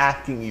indeed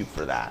asking you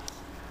for that.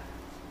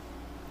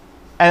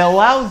 And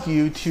allows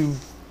you to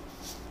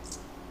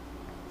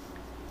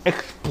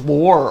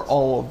explore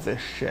all of this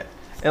shit.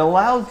 It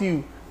allows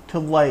you to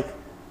like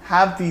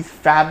have these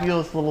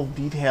fabulous little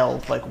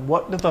details, like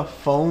what does a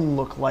phone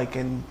look like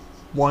in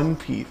One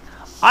Piece?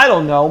 I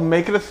don't know,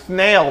 make it a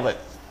snail that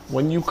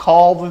when you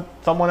call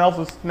someone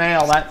else's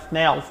snail, that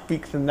snail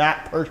speaks in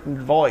that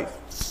person's voice.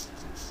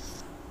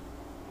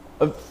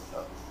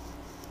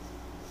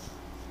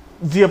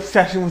 The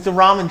obsession with the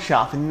ramen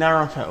shop in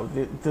Naruto.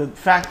 The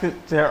fact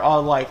that there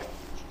are like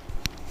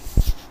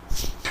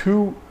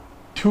two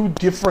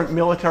different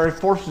military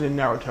forces in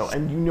Naruto,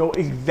 and you know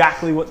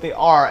exactly what they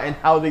are and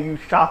how they use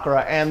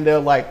chakra, and they're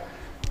like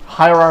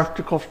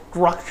hierarchical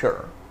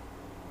structure.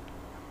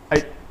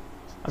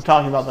 I'm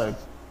talking about the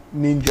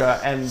ninja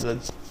and the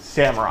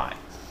samurai.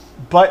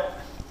 But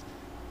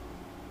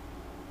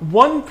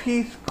One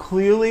Piece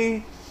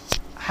clearly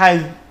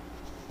has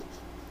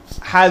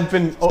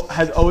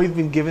always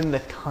been given the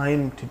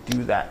time to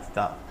do that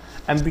stuff.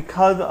 And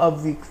because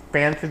of the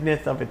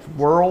expansiveness of its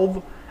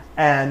world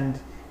and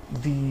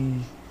the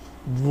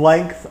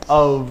length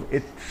of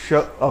its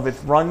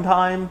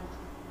runtime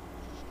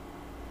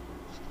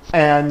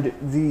and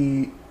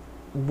the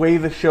way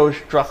the show is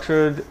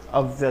structured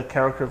of the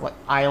characters like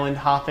island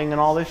hopping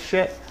and all this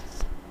shit,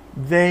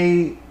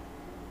 they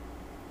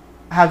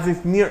have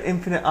this near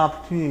infinite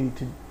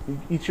opportunity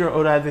Ichiro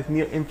Oda has this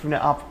near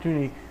infinite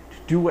opportunity to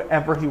do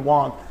whatever he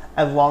wants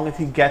as long as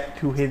he gets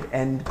to his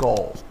end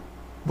goal.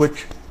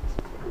 Which,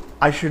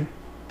 I should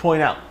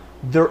point out,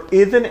 there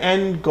is an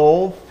end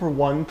goal for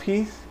One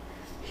Piece.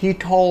 He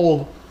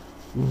told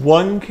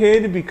one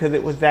kid because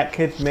it was that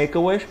kid's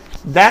Make-A-Wish.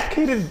 That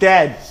kid is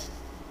dead.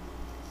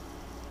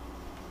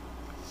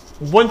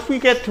 Once we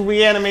get to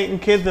reanimating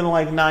kids in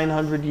like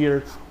 900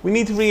 years, we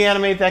need to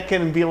reanimate that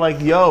kid and be like,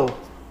 yo,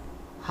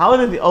 how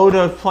did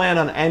Oda plan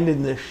on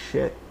ending this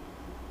shit?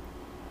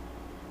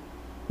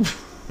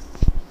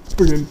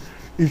 Freaking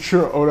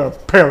Ichiro Oda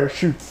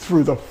parachutes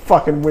through the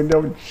fucking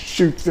window and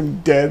shoots him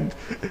dead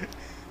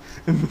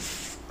in the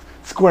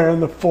square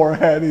in the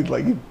forehead. He's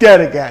like, he's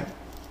dead again.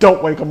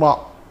 Don't wake him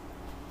up.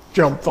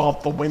 Jumps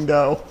off the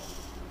window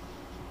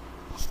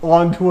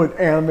onto an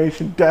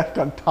animation desk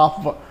on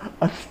top of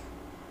a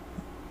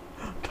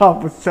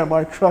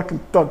semi-truck and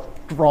starts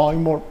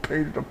drawing more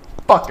pages of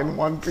fucking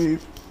One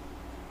Piece.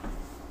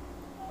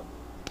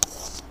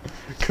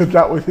 Because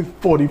that was his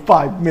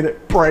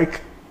 45-minute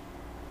break.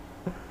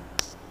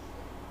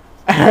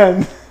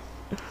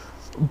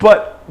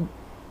 But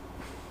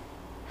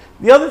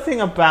the other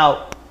thing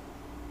about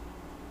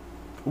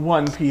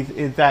One Piece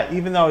is that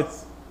even though it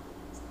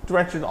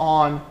stretches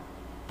on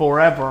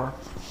forever,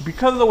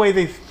 because of the way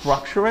they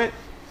structure it,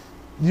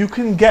 you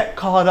can get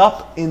caught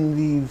up in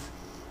these,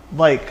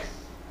 like,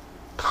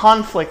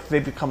 conflicts they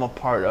become a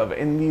part of,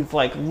 in these,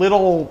 like,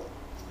 little,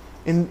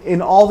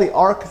 in all the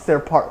arcs they're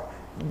part.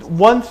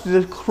 Once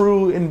the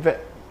crew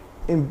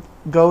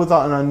goes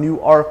on a new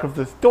arc of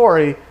the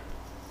story,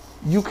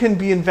 you can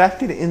be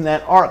invested in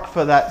that arc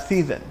for that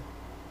season.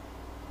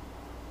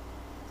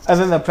 And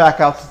then they're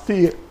back out to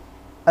see it,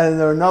 and then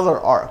there's another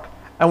arc.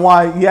 And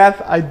why, yes,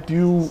 I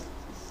do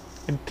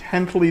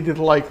intensely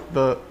dislike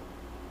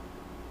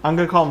I'm going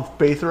to call them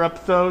spacer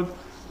episodes,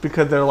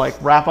 because they're like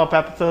wrap-up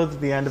episodes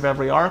at the end of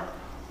every arc.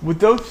 What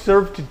those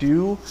serve to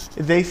do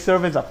is they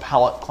serve as a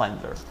palate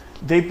cleanser.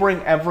 They bring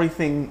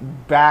everything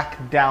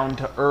back down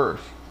to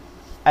earth,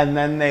 and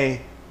then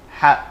they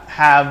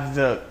have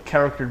the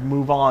characters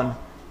move on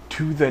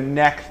to the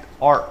next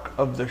arc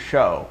of the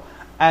show.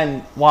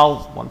 And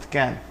while, once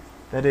again,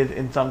 that is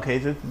in some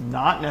cases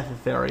not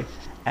necessary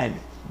and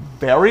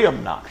very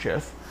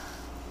obnoxious,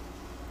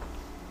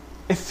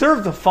 it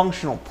serves a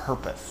functional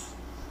purpose.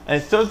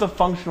 And it serves a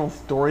functional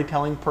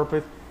storytelling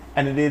purpose,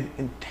 and it is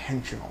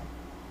intentional.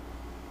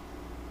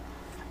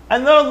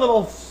 And there are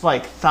little,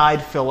 like,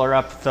 side filler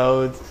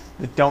episodes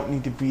that don't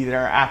need to be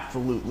there,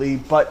 absolutely,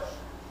 but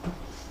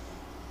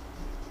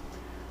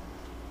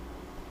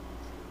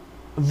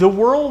the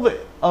world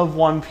of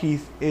One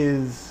Piece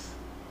is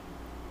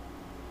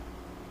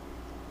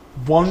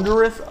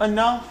wondrous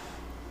enough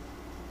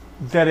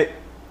that it,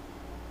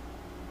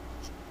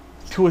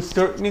 to a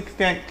certain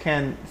extent,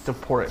 can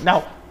support it.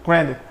 Now,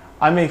 granted,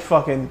 I may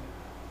fucking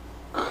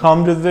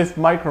come to this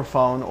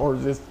microphone or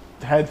this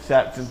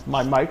headset since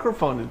my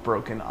microphone is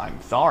broken.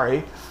 I'm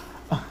sorry.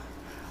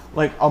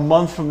 Like a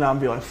month from now, I'll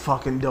be like,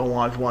 fucking don't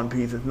watch One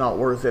Piece. It's not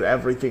worth it.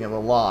 Everything is a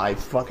lie.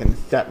 Fucking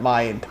set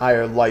my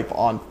entire life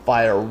on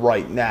fire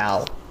right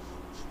now.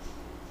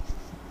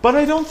 But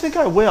I don't think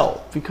I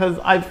will, because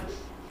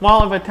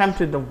while I've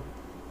attempted to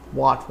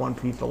watch One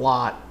Piece a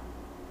lot,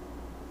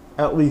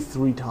 at least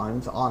 3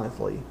 times,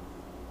 honestly.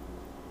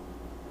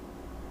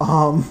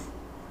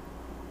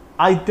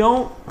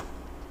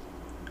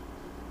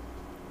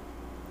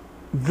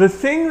 The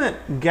thing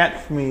that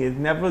gets me is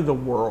never the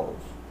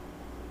worlds.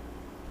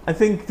 I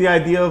think the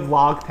idea of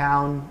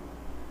Logtown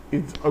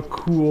is a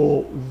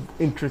cool,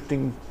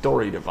 interesting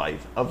story device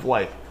of,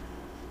 like,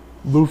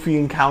 Luffy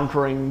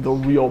encountering the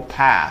real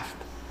past.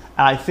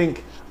 And I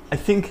think,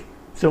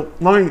 so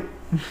let me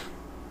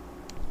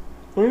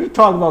just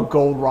talk about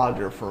Gold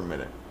Roger for a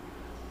minute.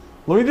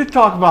 Let me just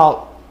talk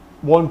about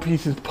One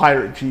Piece's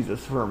Pirate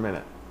Jesus for a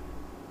minute.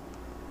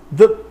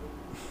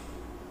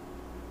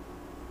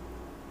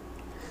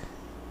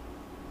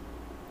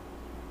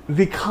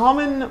 The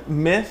common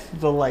myth,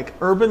 the, like,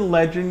 urban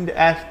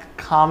legend-esque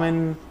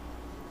common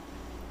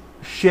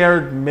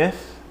shared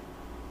myth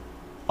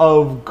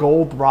of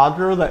Gold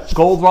Roger, that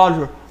Gold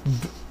Roger,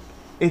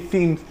 it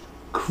seems,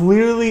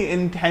 clearly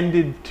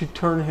intended to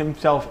turn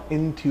himself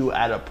into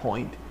at a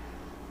point,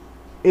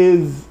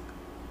 is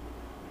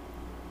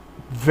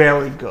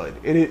very good.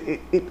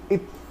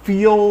 It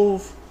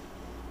feels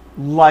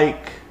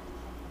like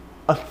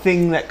a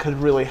thing that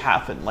could really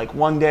happen. Like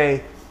one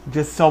day,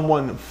 just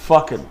someone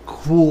fucking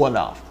cool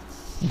enough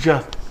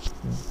just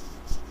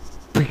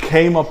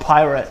became a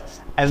pirate,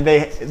 and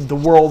the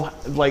world,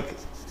 like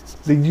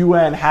the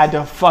UN had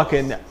to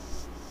fucking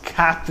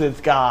cap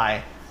this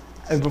guy,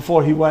 and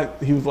before he went,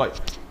 he was like,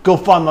 go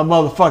find my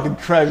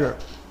motherfucking treasure.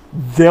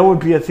 There would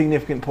be a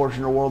significant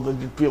portion of the world that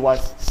would just be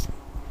like,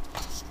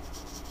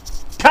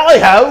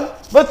 tally-ho,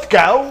 let's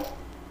go,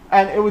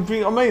 and it would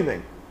be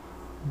amazing.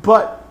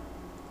 But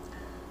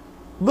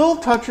little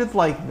touches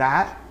like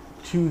that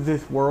to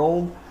this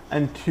world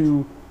and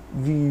to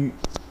the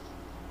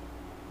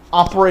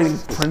operating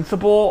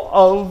principle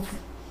of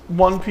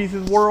One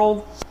Piece's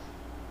world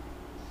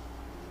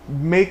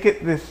make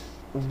it this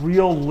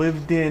real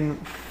lived-in,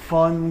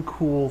 fun,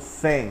 cool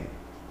thing.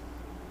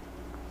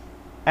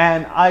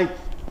 And I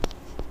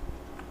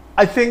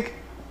think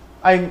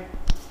I'm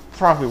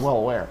probably well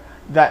aware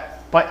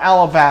that by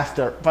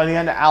the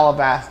end of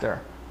Alabasta,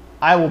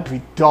 I will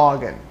be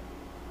dogging.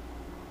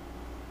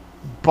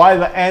 By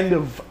the end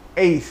of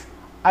Ace,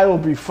 I will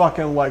be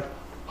fucking like,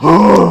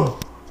 but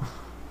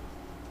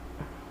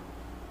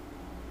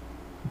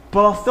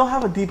I'll still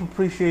have a deep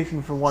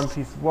appreciation for One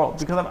Piece's world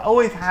because I've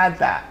always had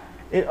that.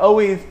 It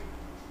always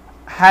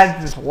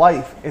has this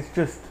life. It's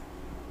just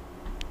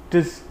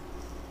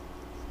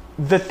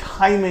the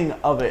timing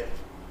of it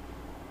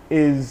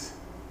is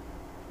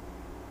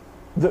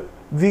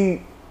the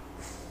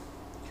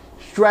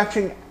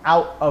stretching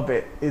out of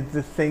it is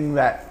the thing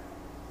that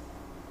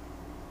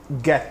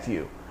gets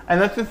you. And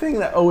that's the thing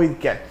that always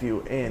gets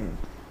you in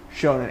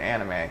shonen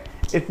anime.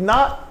 It's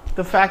not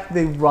the fact that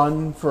they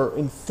run for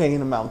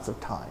insane amounts of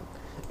time.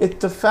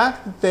 It's the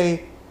fact that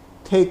they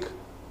take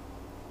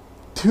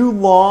too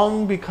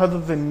long because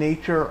of the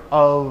nature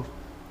of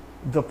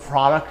the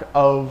product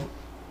of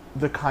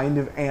the kind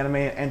of anime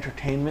and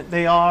entertainment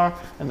they are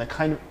and the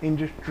kind of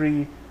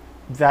industry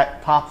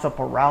that pops up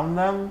around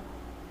them,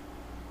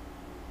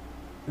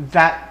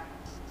 that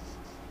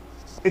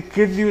it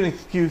gives you an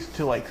excuse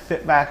to like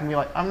sit back and be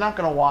like, I'm not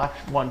gonna watch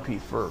One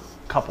Piece for a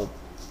couple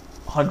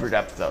hundred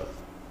episodes,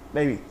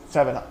 maybe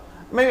 700.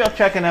 Maybe I'll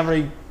check in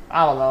every,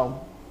 I don't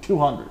know,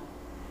 200.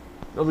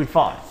 It'll be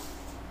fine.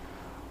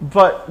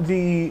 But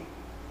the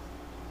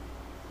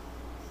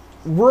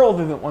world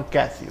isn't what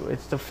gets you.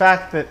 It's the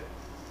fact that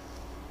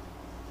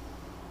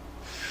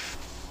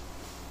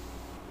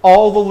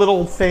all the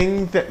little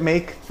things that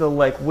make the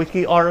like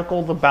wiki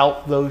articles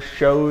about those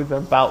shows,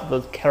 about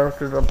those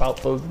characters, about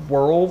those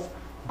worlds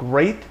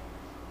great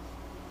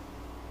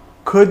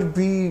could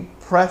be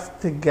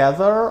pressed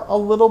together a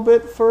little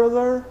bit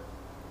further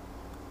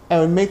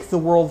and it makes the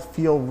world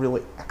feel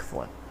really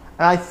excellent.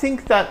 And I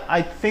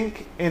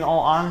think in all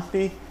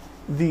honesty,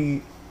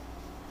 the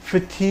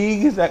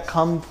fatigue that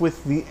comes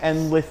with the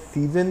endless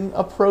season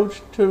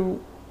approach to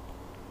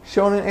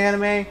shonen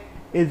anime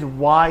is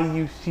why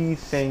you see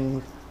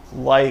things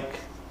like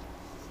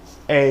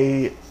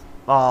a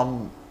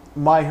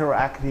My Hero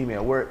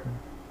Academia, where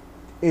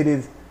it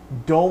is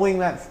doling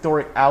that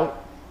story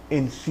out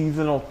in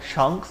seasonal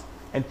chunks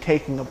and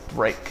taking a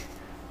break.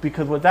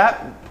 Because what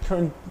that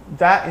turns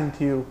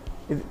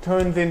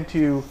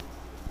into,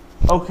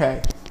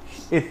 okay,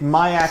 it's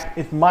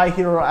My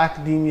Hero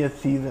Academia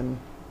season,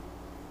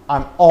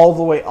 I'm all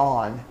the way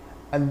on,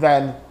 and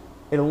then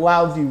it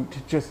allows you to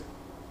just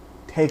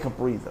take a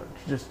breather,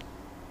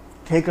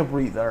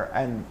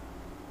 and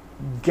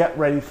get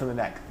ready for the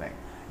next thing.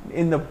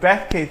 In the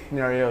best case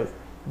scenarios,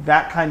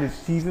 that kind of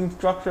season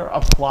structure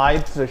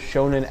applied to the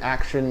shonen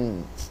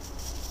action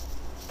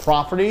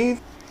properties.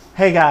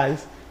 Hey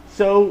guys,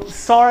 so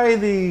sorry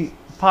the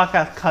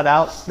podcast cut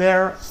out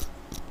there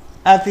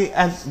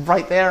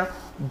right there,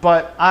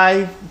 but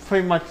I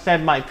pretty much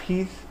said my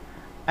piece.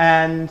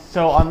 And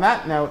so on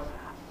that note,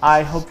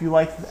 I hope you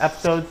liked this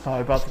episode.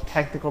 Sorry about the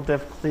technical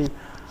difficulties.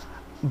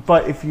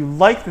 But if you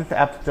like this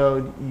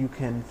episode, you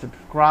can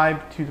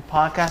subscribe to the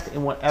podcast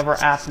in whatever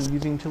app you're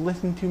using to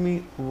listen to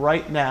me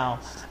right now.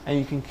 And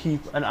you can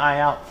keep an eye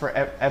out for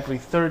every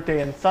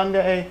Thursday and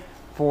Sunday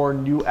for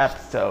new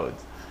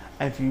episodes.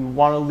 And if you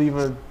want to leave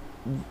a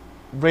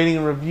rating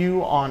and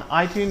review on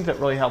iTunes, that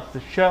really helps the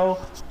show.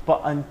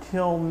 But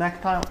until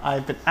next time,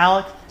 I've been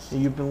Alex,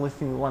 and you've been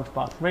listening to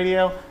Lunchbox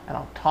Radio, and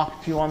I'll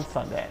talk to you on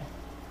Sunday.